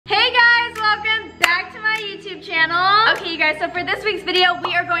guys, so for this week's video,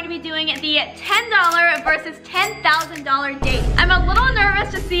 we are going to be doing the $10 versus $10,000 date. I'm a little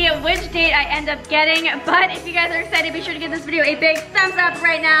nervous to see which date I end up getting, but if you guys are excited, be sure to give this video a big thumbs up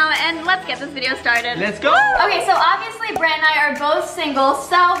right now, and let's get this video started. Let's go! Okay, so obviously Brand and I are both single,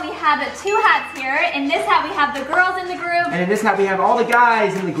 so we have two hats here. In this hat, we have the girls in the group. And in this hat, we have all the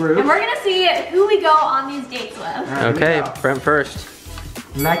guys in the group. And we're gonna see who we go on these dates with. Right, okay, Brent first.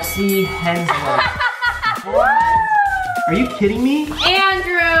 Lexi Hensler. What? Are you kidding me?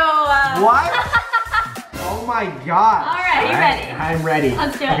 Andrew! What? Oh my god. Alright, you ready? I'm ready.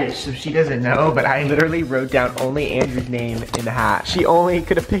 Let's do it. Okay, so she doesn't know, but I literally wrote down only Andrew's name in the hat. She only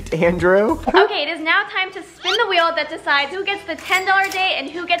could have picked Andrew. Okay, it is now time to spin the wheel that decides who gets the $10 date and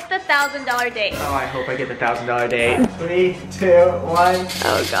who gets the $1,000 date. Oh, I hope I get the $1,000 date. 3, 2, 1.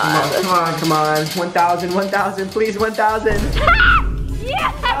 Oh god. Come on. 1,000, 1,000, please, 1,000.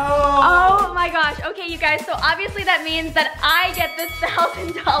 Yes! Oh my gosh. Okay, you guys, so obviously that means that I get this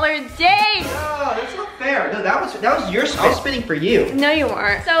 $1,000 date. No, that's not fair. No, that was your spin. I was spinning for you. No, you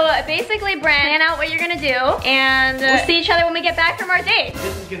weren't. So basically, Brand, plan out what you're gonna do, and we'll see each other when we get back from our date.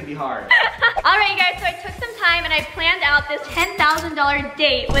 This is gonna be hard. Alright, you guys, so I took some time and I planned out this $10,000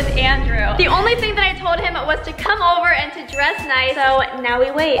 date with Andrew. The only thing that I told him was to come over and to dress nice, so now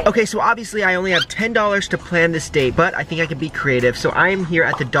we wait. Okay, so obviously I only have $10 to plan this date, but I think I can be creative, so I am here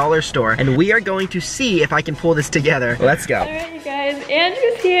at the dollar store, and we are going to see if I can pull this together. Let's go. Alright, you guys,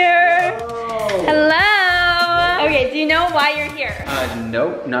 Andrew's here. Oh. Hello. Okay, do you know why you're here?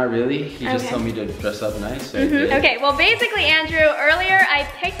 Nope, not really. He just told me to dress up nice. So Okay, well basically, Andrew, earlier I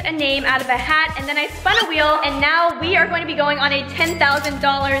picked a name out of a hat and then I spun a wheel, and now we are going to be going on a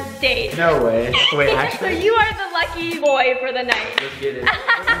 $10,000 date. No way. Wait, So actually? you are the lucky boy for the night. let's get it.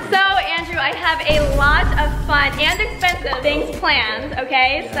 So Andrew, I have a lot of fun and expensive things planned,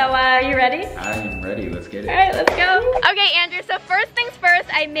 okay? So are you ready? I am ready, let's get it. All right, let's go. Okay, Andrew, so first things first,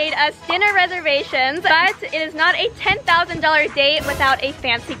 I made us dinner reservations, but it is not a $10,000 date without a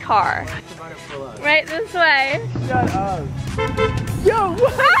fancy car. Right this way. Shut up. Yo,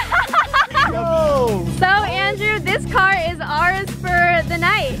 what? Yo. So Andrew, this car is ours for the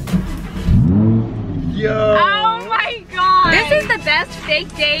night. Yo. Oh my god. This is the best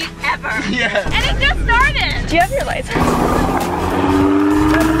fake date ever. Yes. And it just started. Do you have your license?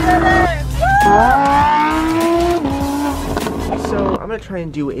 So I'm gonna try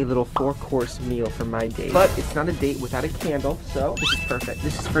and do a little 4-course meal for my date, but it's not a date without a candle, so this is perfect.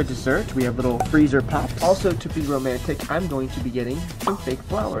 This is for dessert. We have little freezer pops. Also, to be romantic, I'm going to be getting some fake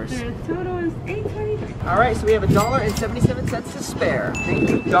flowers. Total is $8.23. All right, so we have $1.77 to spare. Thank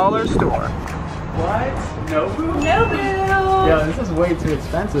you, dollar store. What? Nobu? Nobu. Yo, this is way too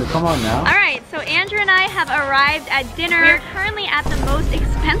expensive. Come on now. All right, so Andrew and I have arrived at dinner. We're currently at the most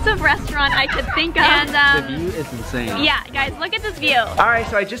expensive restaurant I could think of. And, The view is insane. yeah, guys, look at this view. All right,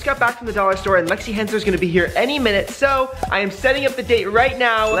 so I just got back from the dollar store and Lexi Hensler's gonna be here any minute, so I am setting up the date right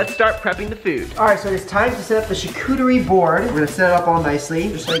now. Let's start prepping the food. All right, so it's time to set up the charcuterie board. We're gonna set it up all nicely,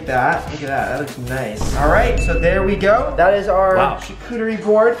 just like that. Look at that, that looks nice. All right, so there we go. That is our charcuterie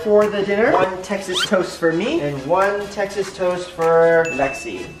board for the dinner. 1 Texas toast for me and 1 Texas toast for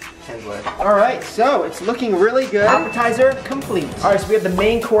Lexi Hensler. All right, so it's looking really good. Appetizer complete. All right, so we have the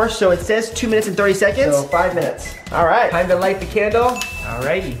main course, so it says 2 minutes and 30 seconds. So 5 minutes. All right, time to light the candle. All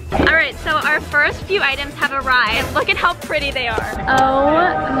righty. All right, so our first few items have arrived. Look at how pretty they are.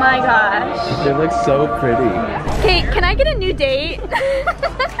 Oh my gosh. They look so pretty. Okay, can I get a new date?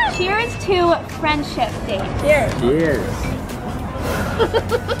 Cheers to friendship date. Cheers. Cheers.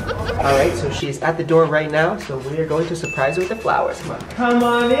 All right, so she is at the door right now, so we are going to surprise her with the flowers. Come on. Come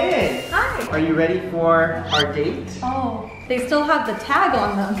on in. Hi. Are you ready for our date? Oh, they still have the tag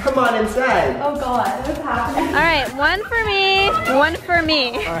on them. Come on inside. Oh God, what's happening? All right, 1 for me, 1 for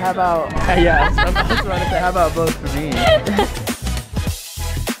me. Or how about, yeah, I'm about to say, how about both for me?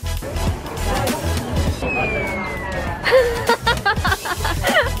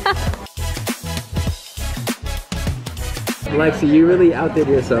 Lexi, you really outdid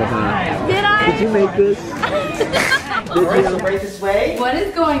yourself, huh? Did I? Did you make this? All right, so right this way. What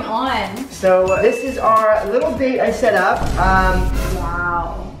is going on? So this is our little date I set up.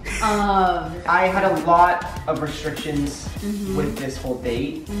 Wow. I had a lot of restrictions with this whole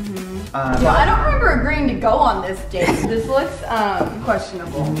date. Well, I don't remember agreeing to go on this date. This looks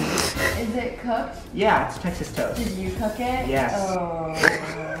questionable. Is it cooked? Yeah, it's Texas toast. Did you cook it? Yes. Oh.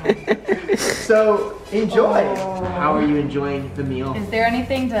 So enjoy. Oh. How are you enjoying the meal? Is there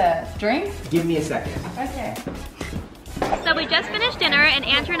anything to drink? Give me a second. Okay. So we just finished dinner and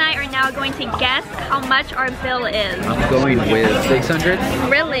Andrew and I are now going to guess how much our bill is. I'm going with 600.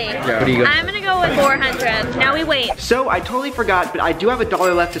 Really? Yeah. What do you go? I'm gonna go 400. Now we wait. So I totally forgot, but I do have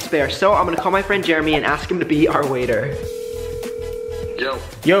 $1 left to spare. So I'm gonna call my friend Jeremy and ask him to be our waiter.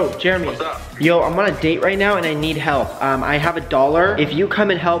 Yo, Jeremy. What's up? Yo, I'm on a date right now and I need help. I have $1. If you come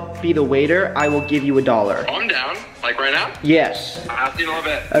and help be the waiter, I will give you $1. I'm down. Like right now? Yes. I'll see you in a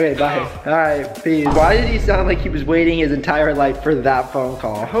little bit. Okay, bye. All right, peace. Why did he sound like he was waiting his entire life for that phone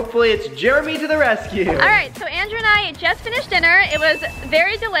call? Hopefully it's Jeremy to the rescue. All right, so Andrew and I just finished dinner. It was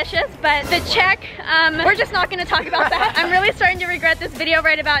very delicious, but the check, we're just not gonna talk about that. I'm really starting to regret this video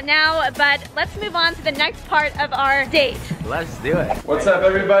right about now, but let's move on to the next part of our date. Let's do it. What's up,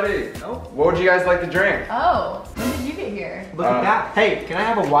 everybody? What would you guys like to drink? Oh, when did you get here? Look at that. Hey, can I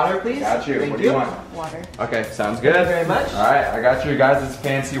have a water, please? Got you. Thank What do you want? Water. Okay, sounds good. Thank you very much. All right, I got you guys'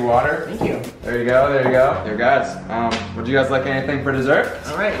 fancy water. Thank you. There you go, there you go. Here, guys, would you guys like anything for dessert?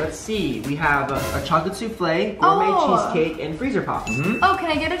 All right, let's see. We have a chocolate souffle, gourmet cheesecake, and freezer pops. Oh,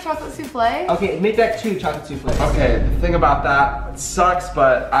 can I get a chocolate souffle? Okay, make that 2 chocolate souffles. Okay, the thing about that, it sucks,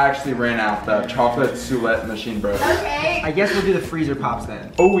 but I actually ran out. The chocolate soulette machine broke. Okay. I guess we'll do the freezer pops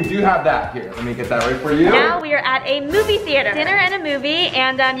then. Oh, we do have that. Here, let me get that right for you. Now we are at a movie theater. Dinner and a movie,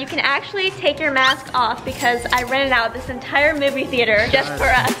 and you can actually take your mask off because I rented out this entire movie theater just for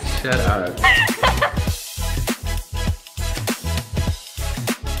us. Shut up.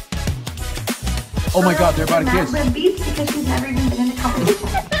 Oh my god, they're about to kiss. Red beets because she's never even been in a competition.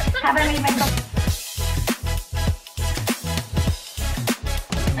 Haven't made myself.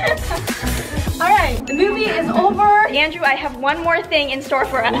 All right, the movie is over. Andrew, I have one more thing in store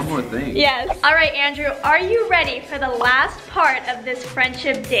for us. One more thing. Yes. All right, Andrew, are you ready for the last part of this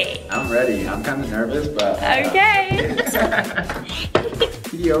friendship date? I'm ready. I'm kind of nervous, but. Okay.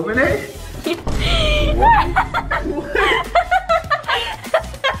 Can you open it?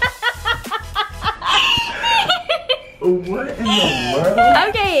 What in the world?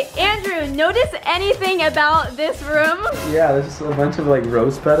 Okay, Andrew, notice anything about this room? Yeah, there's just a bunch of like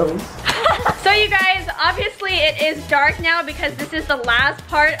rose petals. So you guys, obviously it is dark now because this is the last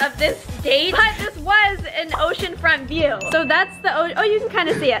part of this date, but this was an oceanfront view. So that's the ocean. Oh, you can kind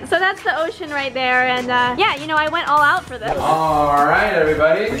of see it. So that's the ocean right there, and yeah, you know, I went all out for this. All right,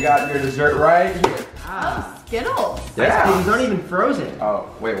 everybody, we got your dessert right here. Oh, Skittles. Yeah. These aren't even frozen. Oh,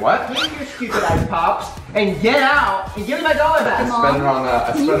 wait, what? Take your stupid ice pops and get out and give me my $1 back. Spend it on the.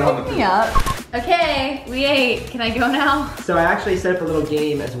 Can you Spend it on pick the. me up? Okay, we ate. Can I go now? So I actually set up a little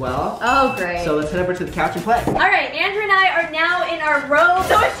game as well. Oh, great. So let's head over to the couch and play. All right, Andrew and I are now in our robe,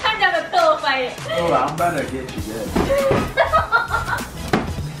 so it's time to have a pillow fight. Oh, I'm about to get you good.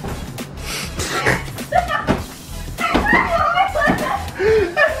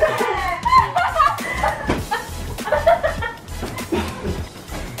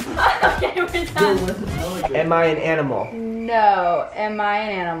 Okay, we're done. Am I an animal? No. Am I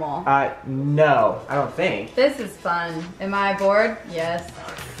an animal? No, I don't think. This is fun. Am I bored? Yes.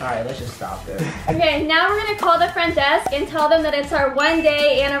 All right, let's just stop this. Okay, now we're gonna call the front desk and tell them that it's our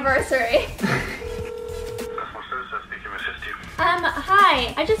 1-day anniversary.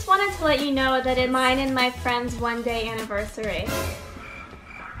 Hi. I just wanted to let you know that it's mine and my friend's 1-day anniversary.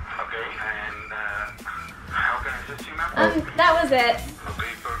 Okay, and how can I assist you, ma'am? That was it.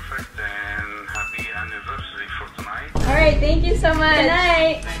 Okay, perfect, and happy anniversary for tonight. All right, thank you so much. Good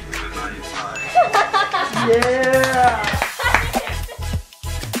night. Thank you, good night, bye. Yeah.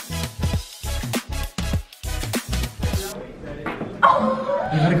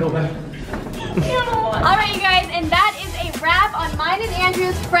 You gotta go back. All right, you guys, and that is a wrap on mine and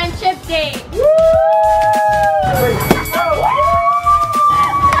Andrew's friendship date.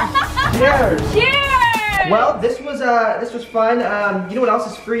 Cheers. Cheers! Well, this was fun. You know what else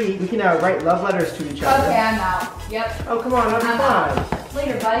is free? We can write love letters to each other. Okay, I'm out. Yep. Oh, come on, have I'm fun. out.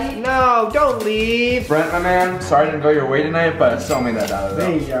 Later, buddy. No, don't leave. Brent, my man, sorry I didn't go your way tonight, but sell me that $1.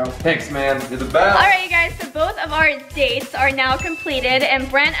 There you go. Thanks, man. You're the best. All right, you guys, so both of our dates are now completed, and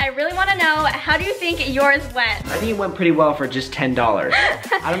Brent, I really want to know, how do you think yours went? I think it went pretty well for just $10.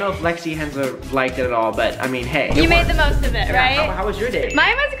 I don't know if Lexi Hensler liked it at all, but I mean, hey. You made the most of it, right? How was your date?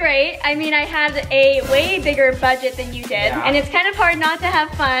 Mine was great. I mean, I had a way bigger budget than you did, Yeah. and it's kind of hard not to have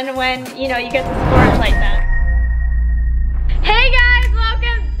fun when, you know, you get to splurge like that. Hey guys,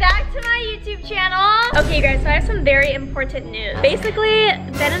 welcome back to my YouTube channel. Okay, you guys, so I have some very important news. Basically,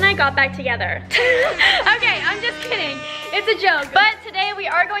 Ben and I got back together. Okay, I'm just kidding. It's a joke. But today we we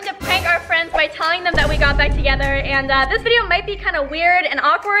are going to prank our friends by telling them that we got back together. And this video might be kind of weird and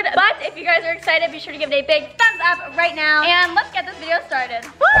awkward, but if you guys are excited, be sure to give it a big thumbs up right now. And let's get this video started.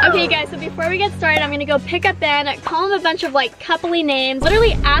 Woo! Okay, you guys, so before we get started, I'm gonna go pick up Ben, call him a bunch of like coupley names,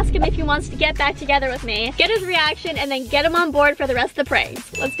 literally ask him if he wants to get back together with me, get his reaction, and then get him on board for the rest of the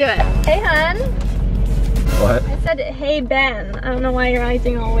pranks. Let's do it. Hey, hun. What? I said, hey, Ben. I don't know why you're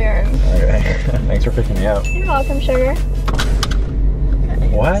acting all weird. Okay. Thanks for picking me up. You're welcome, sugar.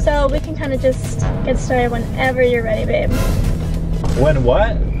 What? So we can kind of just get started whenever you're ready, babe. When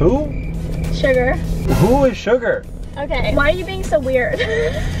what? Who? Sugar. Who is Sugar? Okay, why are you being so weird?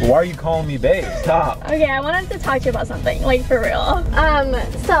 Why are you calling me babe? Stop. Okay, I wanted to talk to you about something, like for real.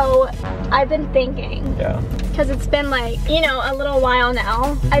 So I've been thinking. Yeah. Because it's been like, you know, a little while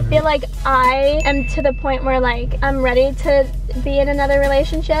now. I feel like I am to the point where like I'm ready to be in another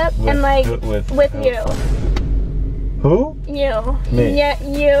relationship and like with you. Who? You. Me. Yeah,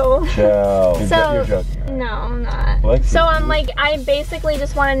 you. Chill. So, you're joking. No, I'm not. Lexi, so I'm like, I basically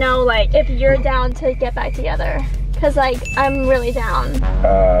just want to know like if you're down to get back together. Cause like, I'm really down.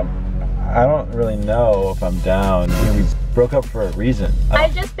 I don't really know if I'm down. You know, we broke up for a reason.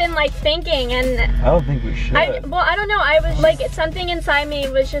 I've just been like thinking and I don't think we should. Well, I don't know. I was like, something inside me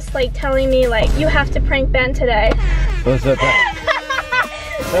was just like telling me like, you have to prank Ben today. That was a prank.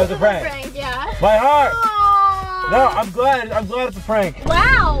 That was a prank. Yeah. My heart. Aww. No, I'm glad it's a prank.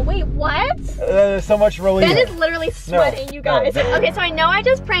 Wow, wait, what? There's so much relief. Ben is literally sweating, you guys. No. Okay, so I know I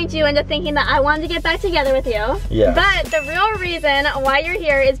just pranked you into thinking that I wanted to get back together with you. Yeah. But the real reason why you're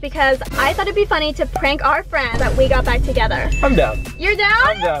here is because I thought it'd be funny to prank our friends that we got back together. I'm down. You're down?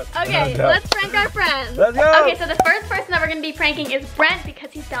 I'm down. Okay, I'm down. let's prank our friends. Let's go. Okay, so the first person that we're gonna be pranking is Brent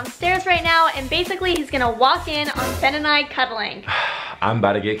because he's downstairs right now, and basically he's gonna walk in on Ben and I cuddling. I'm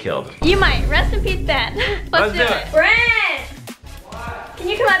about to get killed. You might. Rest in peace, Ben. Let's do it. Brent! What? Can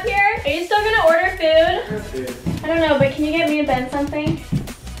you come up here? Are you still gonna order food? I don't know, but can you get me and Ben something?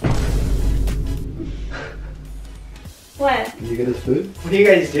 What? Can you get us food? What are you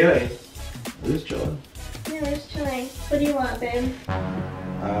guys doing? We're just chilling. Yeah, we're just chilling. What do you want, babe?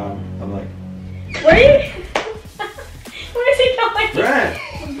 I'm like, Where are you? Where is he going?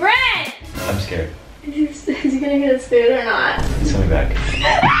 Brent! Brent! I'm scared. Is he gonna get his food or not? Tell me back.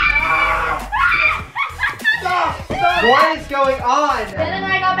 Stop! What is going on? Ben and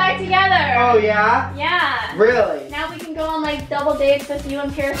I got back together. Oh yeah? Yeah. Really? Now we can go on like double dates with you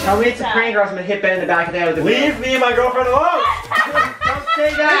and Pierce. Tell me it's a prank or else I'm gonna hit Ben in the back of the head with a leave me and my girlfriend alone! Don't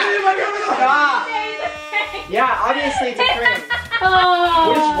say that! Stop! Yeah, obviously it's a prank.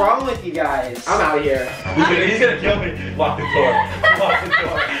 What is wrong with you guys? I'm out of here. He's gonna kill me. Lock the door. Lock the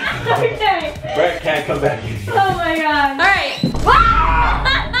door. Okay. Brett can't come back. Oh my god. Alright.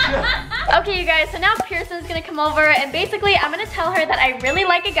 Okay, you guys, so now Pearson's gonna come over and basically I'm gonna tell her that I really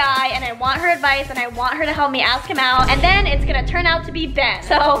like a guy and I want her advice and I want her to help me ask him out, and then it's gonna turn out to be Ben.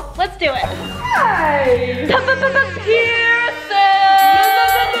 So let's do it. Hi.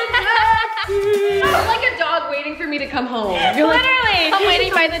 I'm like a dog waiting for me to come home. You're like, Literally, I'm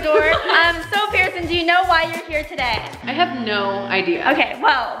waiting by the door. So Pearson, do you know why you're here today? I have no idea. Okay,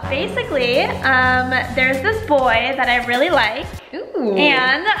 well, basically, there's this boy that I really like. Ooh.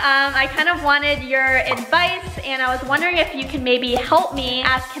 And I kind of wanted your advice, and I was wondering if you can maybe help me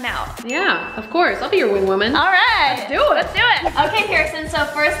ask him out. Yeah, of course. I'll be your wing woman. All right. Let's do it. Let's do it. Okay, Pearson, so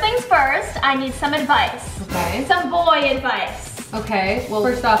first things first, I need some advice. Okay. Some boy advice. Okay. Well,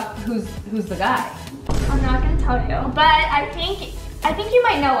 first off, who's the guy? I'm not gonna tell you, but I think you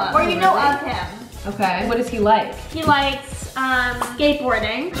might know him, or you know of him. Okay. What does he like? He likes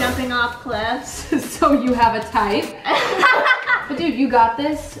skateboarding, jumping off cliffs. So you have a type? But dude, you got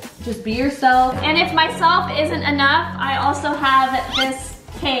this. Just be yourself. And if myself isn't enough, I also have this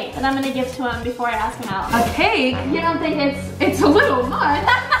cake that I'm gonna give to him before I ask him out. A cake? You don't think It's a little much.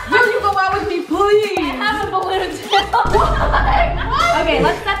 Will you go out with me, please? I have a balloon too. What? Okay,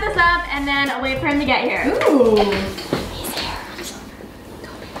 let's set this up and then wait for him to get here. Ooh. He's here.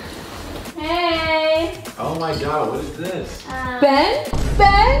 Hey. Oh my god, what is this? Ben?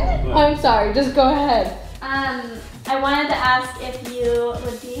 I'm sorry, just go ahead. I wanted to ask if you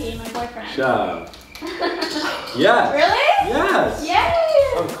would be my boyfriend. Shut up. Yes. Really? Yes.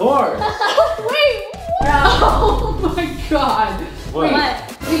 Yay! Of course. Wait, oh my god. What?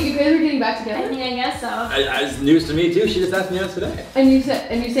 Wait, you guys are getting back I together? mean, I guess so. It's news to me too. She just asked me out today. And you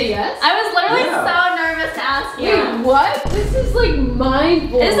say yes? I was literally Yeah. so nervous to ask you. Wait, what? This is like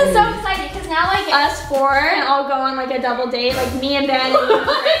mind-blowing. This is so exciting because now like us four can all go on like a double date, like me and Ben.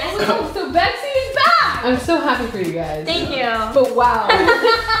 So Betsy is back! I'm so happy for you guys. Thank you. But wow.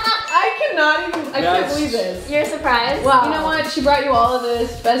 I cannot even, I can't believe this. You're surprised? Wow. You know what? She brought you all of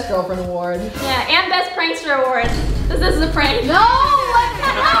this Best Girlfriend Award. Yeah, and Best Prankster Award. This is a prank. No! What the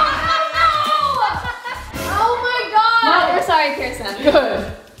hell? Oh my god! No, we're sorry, Pearson.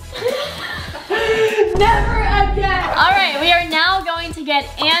 Good. Never again! Alright, we are now going to get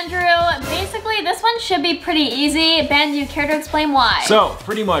Andrew. Basically, this one should be pretty easy. Ben, do you care to explain why? So,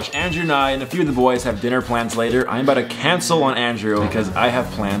 pretty much, Andrew and I and a few of the boys have dinner plans later. I'm about to cancel on Andrew because I have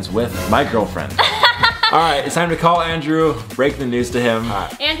plans with my girlfriend. Alright, it's time to call Andrew, break the news to him.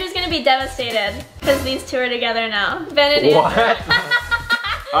 Andrew's gonna be devastated because these two are together now. Ben and Andrew. What?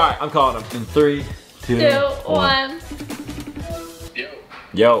 Alright, I'm calling him in 3, 2, 1.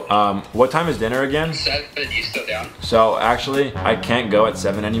 Yo, what time is dinner again? 7, you still down? So actually, I can't go at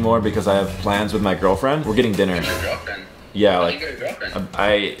 7 anymore because I have plans with my girlfriend. We're getting dinner. Who's your girlfriend? Yeah, How'd like, you get a girlfriend?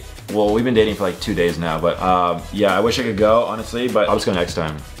 well, we've been dating for like 2 days now, but yeah, I wish I could go, honestly, but I'll just go next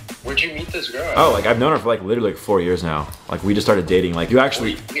time. Where'd you meet this girl? Oh, like I've known her for like literally like 4 years now. Like we just started dating. Like you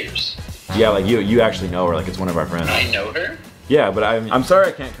actually, 4 years. yeah, like you actually know her. Like it's one of our friends. I know her? Yeah, but I'm sorry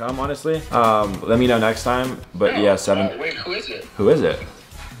I can't come, honestly. Let me know next time. But No. yeah, 7. Wait, who is it? Who is it?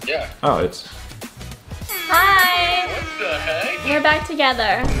 Yeah. Oh, it's. Hi! What the heck? We're back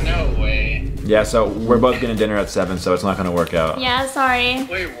together. No way. Yeah, so we're both getting dinner at 7, so it's not gonna work out. Yeah, sorry.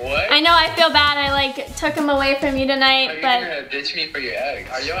 Wait, what? I know, I feel bad. I like took him away from you Are tonight, you but gonna ditch me for your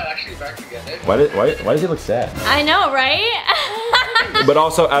ex? Are y'all actually back together? Why does he look sad? I know, right? But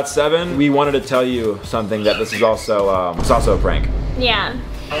also at 7, we wanted to tell you something that this is also it's also a prank. Yeah.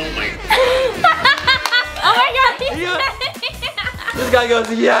 Oh my Oh my god, he's This guy goes,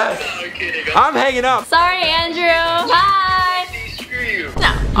 yes. god. I'm kidding. I'm hanging up. Sorry, Andrew. Bye. Screw you.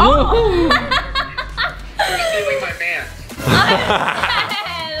 No. Oh. You're stealing my man.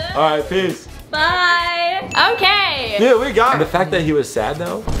 All right, peace. Bye. Okay. Dude, we got the fact that he was sad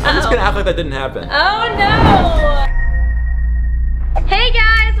though. I'm just gonna act like that didn't happen. Oh no. Hey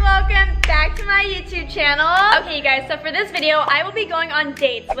guys, welcome back to my YouTube channel. Okay you guys, so for this video, I will be going on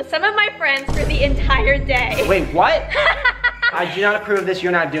dates with some of my friends for the entire day. Wait, what? I do not approve of this.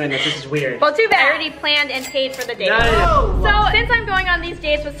 You're not doing this. This is weird. Well, too bad. I already planned and paid for the date. No. So, since I'm going on these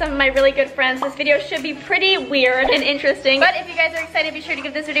dates with some of my really good friends, this video should be pretty weird and interesting. But if you guys are excited, be sure to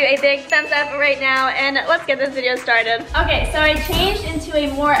give this video a big thumbs up right now, and let's get this video started. Okay, so I changed into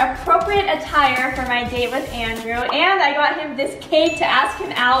a more appropriate attire for my date with Andrew, and I got him this cake to ask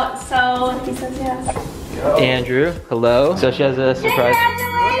him out, so he says yes. Andrew, hello. So she has a surprise.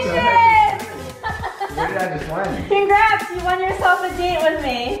 Congratulations! What did I just win? Congrats, you won yourself a date with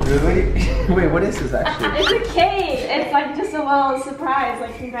me. Really? Wait, what is this actually? It's a cake. It's like just a little surprise.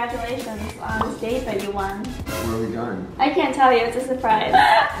 Like congratulations on this date that you won. Where are we going? I can't tell you. It's a surprise.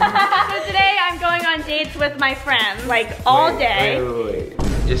 So today I'm going on dates with my friends, like all day. Wait.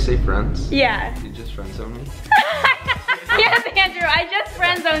 Did you just say friends? Yeah. You just friend zone me? Yes, Andrew. I just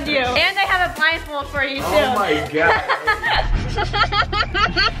friend zoned you, and I have a blindfold for you too. Oh my god.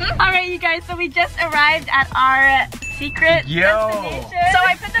 Alright you guys, so we just arrived at our secret destination. So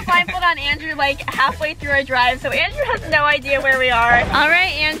I put the blindfold on Andrew like halfway through our drive, so Andrew has no idea where we are.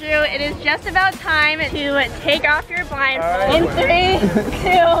 Alright Andrew, it is just about time to take off your blindfold. In 3,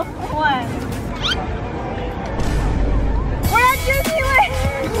 2, 1. We're at Disneyland!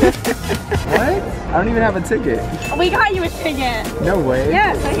 What? I don't even have a ticket. We got you a ticket. No way.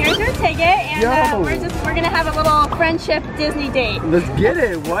 Yeah, so here's your ticket, and Yo. we're gonna have a little friendship Disney date. Let's get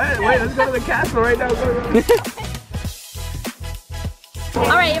it. What? Wait, let's go to the castle right now. Go.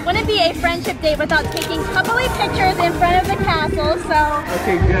 Alright, it wouldn't be a friendship date without taking coupley pictures in front of the castle, so...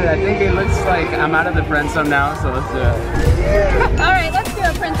 Okay, good. I think it looks like I'm out of the friend zone now, so let's do it. Alright, let's do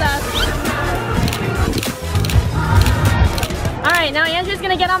it, princess. Alright, now Andrew's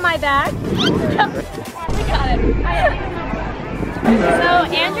gonna get on my back. We got it. So,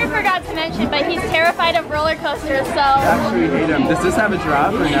 Andrew forgot to mention, but he's terrified of roller coasters, so... I actually hate him. Does this have a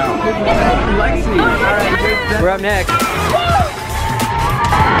drop or no? Lexi. Alright, we're up next.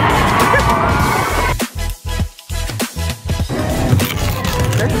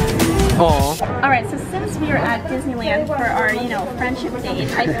 Aww. Alright, so since we are at Disneyland for our, friendship date,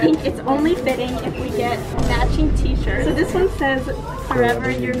 I think it's only fitting if we get matching t-shirts. So this one says,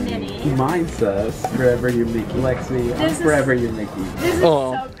 Forever Your Minnie. Mine says, Forever Your Mickey. Lexi, This is- Forever Your Mickey. This is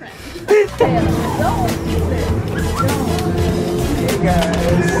so cringe. Hey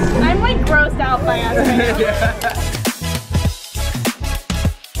guys. I'm like grossed out by us right now.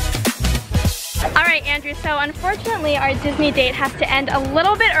 Alright Andrew, so unfortunately our Disney date has to end a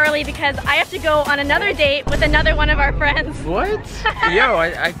little bit early because I have to go on another date with another one of our friends. What? Yo,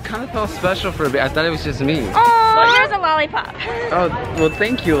 I kind of felt special for a bit. I thought it was just me. Oh, Oh, here's a lollipop. Oh, well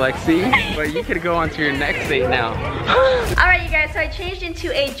thank you, Lexi. But you could go on to your next date now. Alright, you guys, so I changed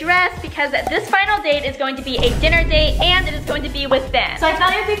into a dress because this final date is going to be a dinner date and it is going to be with Ben. So I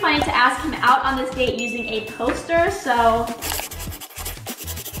thought it would be funny to ask him out on this date using a poster, so...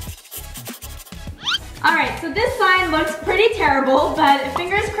 Alright, so this sign looks pretty terrible, but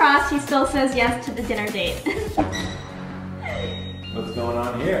fingers crossed he still says yes to the dinner date. What's going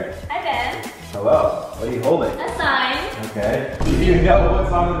on here? Hi, Ben. Hello. What are you holding? A sign. Okay. Do you know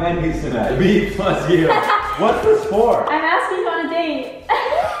what's on the menus tonight? Me plus you. What's this for? I'm asking you on a date.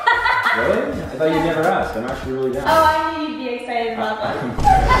 Really? I thought you'd never ask. I'm actually really down. Oh, I knew you'd be excited about that.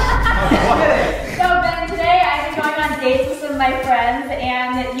 What? So Ben, today I've been going on dates with some of my friends,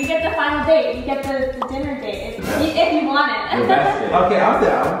 and you get the final date. You get the dinner date if you want it. The best date. Okay, I'm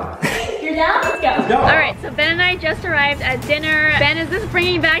down. You're down? Let's go. Let's go. All right, so Ben and I just arrived at dinner. Ben, is this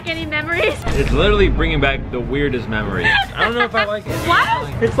bringing back any memories? It's literally bringing back the weirdest memories. I don't know if I like it.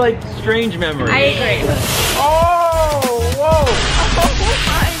 What? It's like strange memories. I agree. Oh, whoa. Oh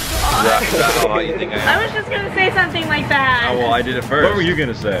my God. That's how you think I am. I was just gonna say something like that. Oh, well, I did it first. What were you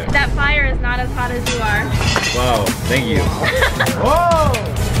gonna say? That fire is not as hot as you are. Wow, thank you. Whoa!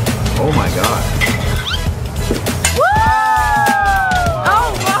 Oh my God.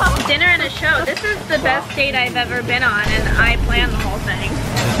 Oh, wow. Dinner and a show. This is the best date I've ever been on, and I planned the whole thing.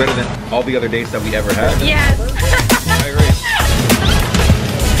 It's better than all the other dates that we ever had. Yes. I agree.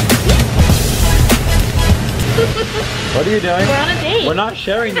 What are you doing? We're on a date. We're not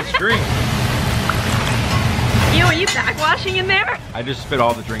sharing this drink. Are you backwashing in there? I just spit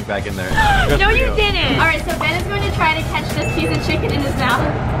all the drink back in there. No, you didn't. All right, so Ben is going to try to catch this piece of chicken in his mouth.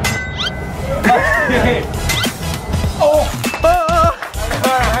 Okay. Oh!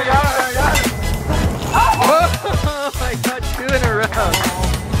 I got it. Oh, I got 2 in a row.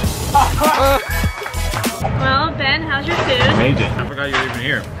 Well, Ben, how's your food? Amazing. I forgot you were even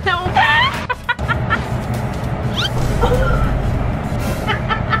here. No.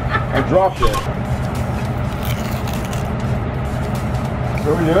 I dropped it. What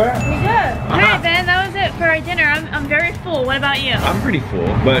are we doing? We good. Alright, Ben, that was it for our dinner. I'm very full. What about you? I'm pretty full,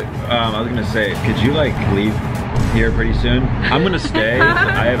 but I was gonna say, could you like leave here pretty soon? I'm gonna stay.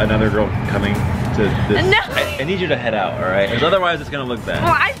 I have another girl coming to this. No. I need you to head out, all right? Because otherwise it's gonna look bad.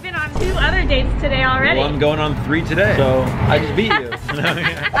 Well, I've been on 2 other dates today already. Well, I'm going on 3 today, so I just beat you.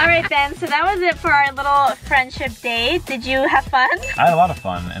 Alright, Ben, so that was it for our little friendship date. Did you have fun? I had a lot of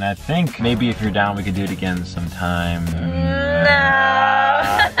fun, and I think maybe if you're down, we could do it again sometime. No.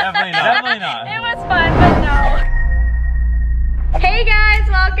 Definitely not. Definitely not. It was fun, but no. Hey guys,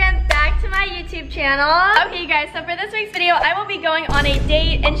 welcome back to my YouTube channel. Okay, you guys, so for this week's video, I will be going on a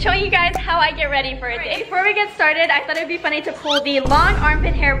date and showing you guys how I get ready for a date. Before we get started, I thought it would be funny to pull the long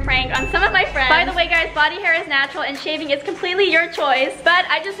armpit hair prank on some of my friends. By the way, guys, body hair is natural and shaving is completely your choice, but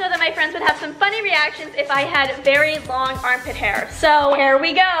I just know that my friends would have some funny reactions if I had very long armpit hair. So here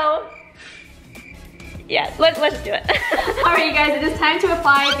we go. Yeah, let's just do it. Alright, you guys, it is time to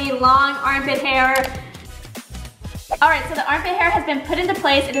apply the long armpit hair. Alright, so the armpit hair has been put into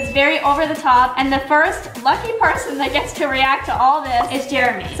place. It is very over the top, and the first lucky person that gets to react to all this is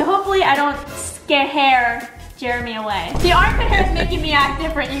Jeremy. So hopefully I don't scare Jeremy away. The armpit hair is making me act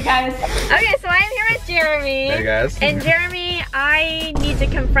different, you guys. Okay, so I am here with Jeremy. Hey guys. And Jeremy, I need to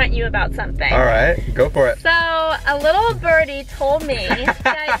confront you about something. Alright, go for it. So, a little birdie told me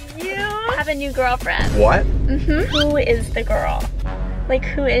that you have a new girlfriend. What? Mm-hmm. Who is the girl? Like,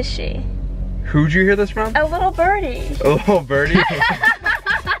 who is she? Who'd you hear this from? A little birdie. A little birdie?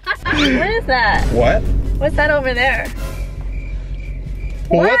 What is that? What? What's that over there?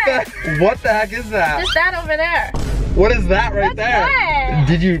 What the heck is that? Just that over there. What is that right What's there? that?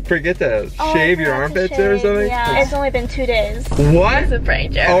 Did you forget to shave your armpits or something? Yeah, it's only been 2 days. What? It's a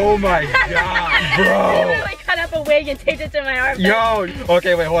prank joke. Oh my god, bro. I literally cut up a wig and taped it to my armpit. Yo,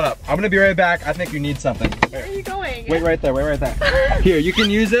 okay, wait, hold up. I'm gonna be right back. I think you need something. Where are you going? Wait right there, wait right there. Here, you can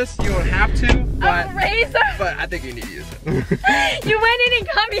use this. You don't have to, but, a razor? But I think you need to use it. You went in and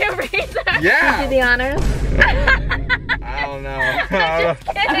got me a razor? Yeah. Do the honors. I don't know.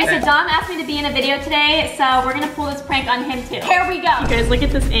 Okay, so Dom asked me to be in a video today, so we're gonna pull this prank on him too. Here we go. You guys, look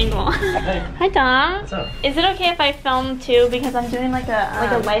at this angle. Hi, Dom. What's up? Is it okay if I film too? Because I'm doing like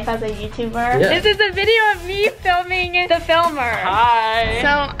a life as a YouTuber. Yeah. This is a video of me filming the filmer. Hi.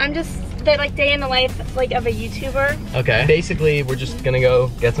 So I'm just like day in the life like of a YouTuber. Okay. Basically, we're just gonna go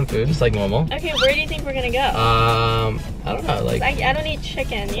get some food, just like normal. Okay, where do you think we're gonna go? I don't know, like. I don't eat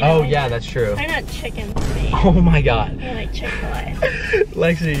chicken. You know, Oh yeah, that's true. They're not chicken for me. Oh my god. I like Chick-fil-A.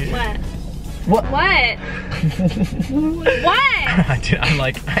 Lexi. What? What? What? What? Dude, I'm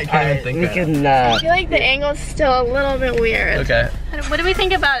like, I can't even think We right can, I feel like the angle's still a little bit weird. Okay. What do we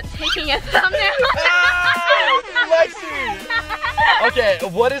think about taking a thumbnail? Okay,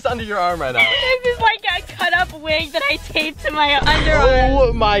 what is under your arm right now? This is like a cut up wig that I taped to my underarm.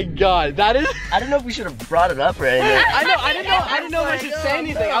 Oh my god, that is. I don't know if we should have brought it up or anything. I didn't know if I should say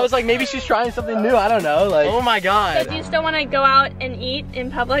anything. I was like, maybe she's trying something new. I don't know. Like, oh my god. So do you still want to go out and eat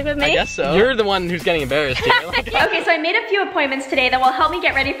in public with me? I guess so. You're the one who's getting embarrassed here. Okay, so I made a few appointments today that will help me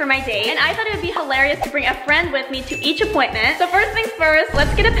get ready for my date, and I thought it would be hilarious to bring a friend with me to each appointment. So first things first,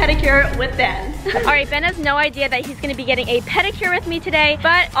 let's get a pedicure with Ben. All right, Ben has no idea that he's gonna be getting a pedicure with me today,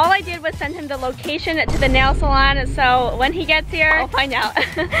 but all I did was send him the location to the nail salon, so when he gets here, I'll find out.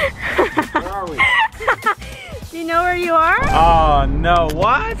 Where are we? Do you know where you are? Oh no,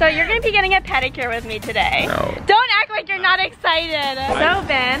 what? So you're gonna be getting a pedicure with me today. No. Don't act like you're not excited. So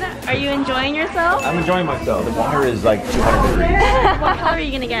Ben, are you enjoying yourself? I'm enjoying myself. The water is like 200 degrees. What color are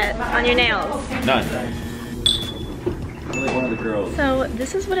you gonna get on your nails? None. Really one of the girls. So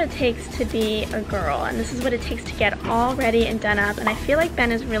this is what it takes to be a girl, and this is what it takes to get all ready and done up, and I feel like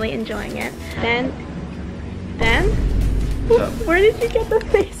Ben is really enjoying it. Ben? What's up? Where did you get the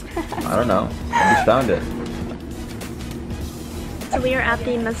face mask? I don't know. I just found it. So we are at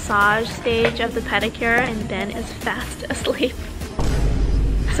the massage stage of the pedicure, and Ben is fast asleep.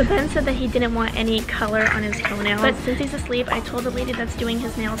 So Ben said that he didn't want any color on his toenails, but since he's asleep, I told the lady that's doing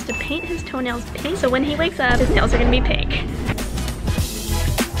his nails to paint his toenails pink, so when he wakes up, his nails are gonna be pink.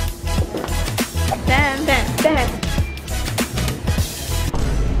 Ben.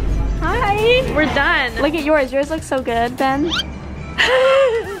 Hi, we're done. Look at yours. Yours looks so good, Ben.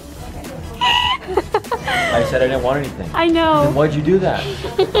 I said I didn't want anything. I know. Then why'd you do that?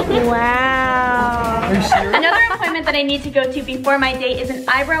 Wow. Are you serious? Another appointment that I need to go to before my date is an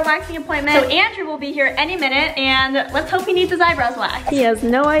eyebrow waxing appointment. So Andrew will be here any minute, and let's hope he needs his eyebrows waxed. He has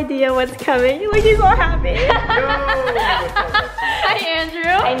no idea what's coming. Look, he's all happy. Hi, Andrew.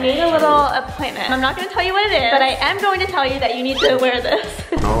 I made a little appointment. I'm not going to tell you what it is, but I am going to tell you that you need to wear this.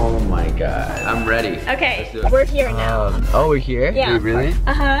 Oh my god, I'm ready. Okay, we're here now. Oh, we're here? Yeah. Dude, really?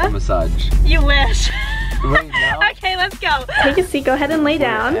 Uh-huh. A massage. You wish. Right now? Okay, let's go. Take a seat. Go ahead and lay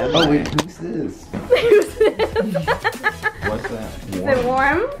down. Oh wait, who's this? Who's this? What's that? Is it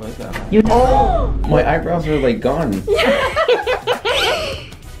warm? What's that? You know, my eyebrows are like gone.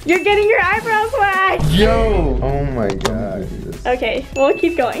 You're getting your eyebrows waxed. Yo! Oh my god. Okay, we'll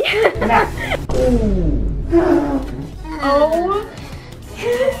keep going. Oh.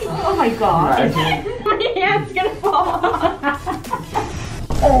 Oh my god. My hand's gonna fall off.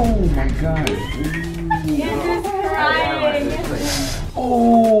 Oh my god. Andrew's crying.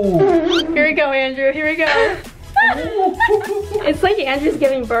 Oh. Here we go, Andrew. Here we go. It's like Andrew's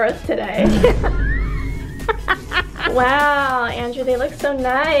giving birth today. Wow, Andrew, they look so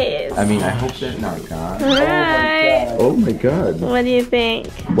nice. I mean, I hope they're not gone. Right. Oh my god. What do you think?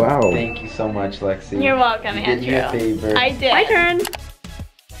 Wow. Thank you so much, Lexi. You're welcome, You Andrew. did me a favor. I did. My turn.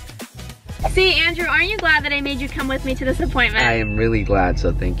 See, Andrew, aren't you glad that I made you come with me to this appointment? I am really glad,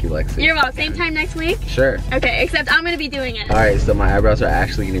 so thank you, Lexi. You're welcome. Same time next week? Sure. Okay, except I'm gonna be doing it. Alright, so my eyebrows are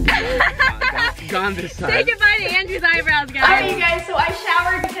actually gonna be gone this time. Say goodbye to Andrew's eyebrows, guys. Alright, you guys, so I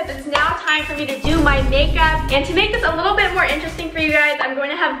showered because it's now time for me to do my makeup. And to make this a little bit more interesting for you guys, I'm going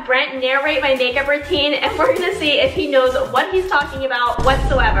to have Brent narrate my makeup routine, and we're gonna see if he knows what he's talking about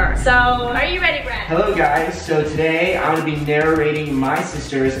whatsoever. So, are you ready, Brent? Hello guys, so today I'm gonna be narrating my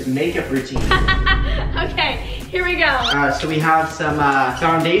sister's makeup routine. Okay, here we go. So we have some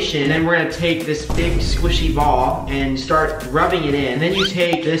foundation, and then we're gonna take this big squishy ball and start rubbing it in. And then you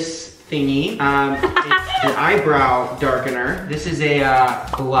take this thingy, it's an eyebrow darkener. This is a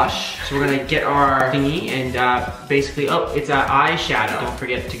blush. So we're gonna get our thingy and basically, oh, it's an eyeshadow. Don't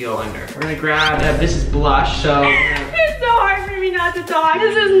forget to go under. We're gonna grab, this is blush, so we're gonna... It's so hard for me not to talk.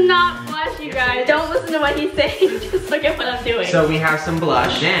 This is not blush, you guys. Don't listen to what he's saying, just look at what I'm doing. So we have some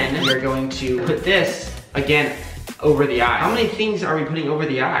blush. Then we're going to put this, again, over the eye. How many things are we putting over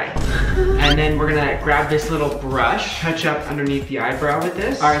the eye? And then we're gonna grab this little brush, touch up underneath the eyebrow with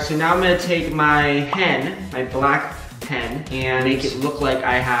this. All right, so now I'm gonna take my pen, my black pen, and make it look like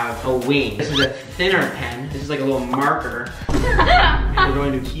I have a wing. This is a thinner pen. This is like a little marker. And we're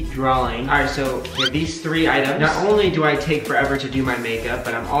going to keep drawing. All right, so we have these three items. Not only do I take forever to do my makeup,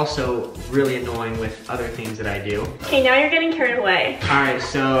 but I'm also really annoying with other things that I do. Okay, now you're getting carried away. All right,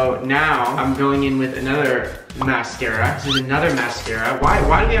 so now I'm going in with another mascara. This is another mascara.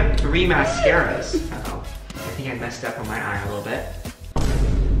 Why do we have three mascaras? Uh-oh, I think I messed up on my eye a little bit.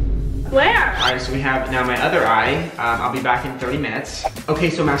 Where? All right, so we have now my other eye. I'll be back in 30 minutes. Okay,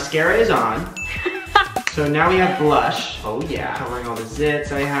 so mascara is on. So now we have blush. Oh yeah, covering all the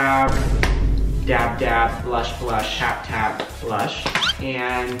zits I have. Dab, dab, blush, blush, tap, tap, blush.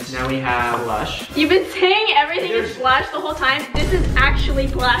 And now we have blush. You've been saying everything is blush the whole time. This is actually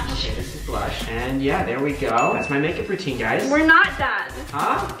blush. Okay, this is blush. And yeah, there we go. That's my makeup routine, guys. We're not done.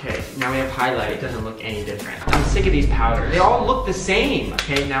 Huh? Okay, now we have highlight. It doesn't look any different. I'm sick of these powders. They all look the same.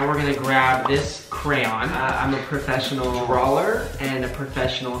 Okay, now we're gonna grab this crayon. I'm a professional brawler and a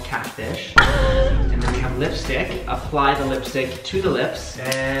professional catfish. And then we have lipstick. Apply the lipstick to the lips.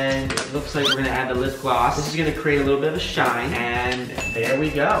 And it looks like we're gonna add the lip gloss. This is gonna create a little bit of a shine. And there we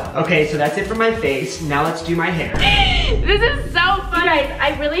go. Okay, so that's it for my face. Now let's do my hair. This is so fun. Guys,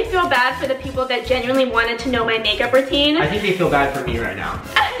 I really feel bad for the people that genuinely wanted to know my makeup routine. I think they feel bad for me right now.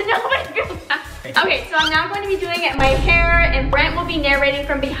 Nobody feels bad. Okay, so I'm now going to be doing my hair, and Brent will be narrating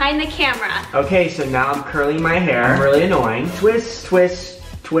from behind the camera. Okay, so now I'm curling my hair. I'm really annoying. Twist, twist,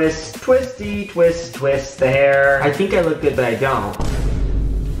 twist, twisty, twist, twist the hair. I think I look good, but I don't.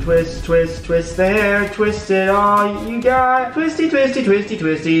 Twist, twist, twist the hair, twist it all you got. Twisty, twisty, twisty,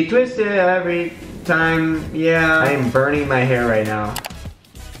 twisty, twist it every time, yeah. I am burning my hair right now.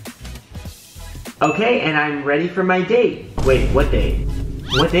 Okay, and I'm ready for my date. Wait, what date?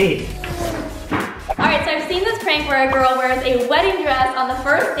 What date? Alright, so I've seen this prank where a girl wears a wedding dress on the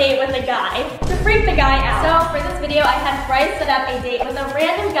first date with a guy to freak the guy out. So for this video, I had Bryce set up a date with a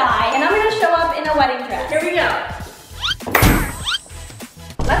random guy, and I'm gonna show up in a wedding dress. Here we go.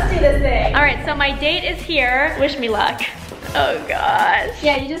 Let's do this thing. Alright, so my date is here. Wish me luck. Oh gosh.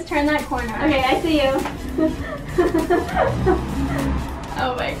 Yeah, you just turn that corner. Okay, I see you.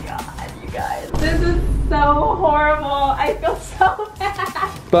 Oh my god, you guys. This is so horrible. I feel so bad.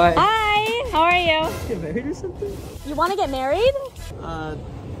 Bye. Hi, how are you? Get married or something? You want to get married?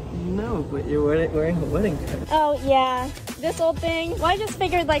 No, but you're wearing a wedding dress. Oh yeah, this old thing. Well, I just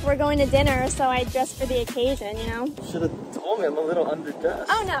figured like we're going to dinner, so I dressed for the occasion, you know? Should have told me I'm a little underdressed.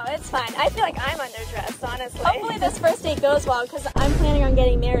 Oh no, it's fine. I feel like I'm underdressed, honestly. Hopefully this first date goes well, because I'm planning on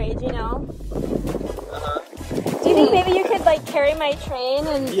getting married, you know? Do you think maybe you could like carry my train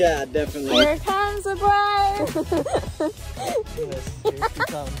and... Yeah, definitely. Here comes the bride. Yes, here she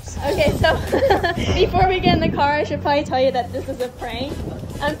comes. Okay, so before we get in the car, I should probably tell you that this is a prank.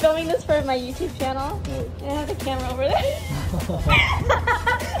 I'm filming this for my YouTube channel. And I have the camera over there.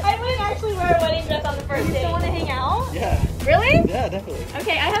 I wouldn't actually wear a wedding dress on the first date. You still want to hang out? Yeah. Really? Yeah, definitely.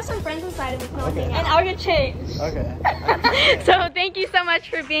 Okay, I have some friends inside of this hang out. And I'll get changed. Okay. So thank you so much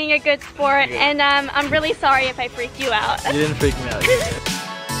for being a good sport. And I'm really sorry if I freaked you out. You didn't freak me out.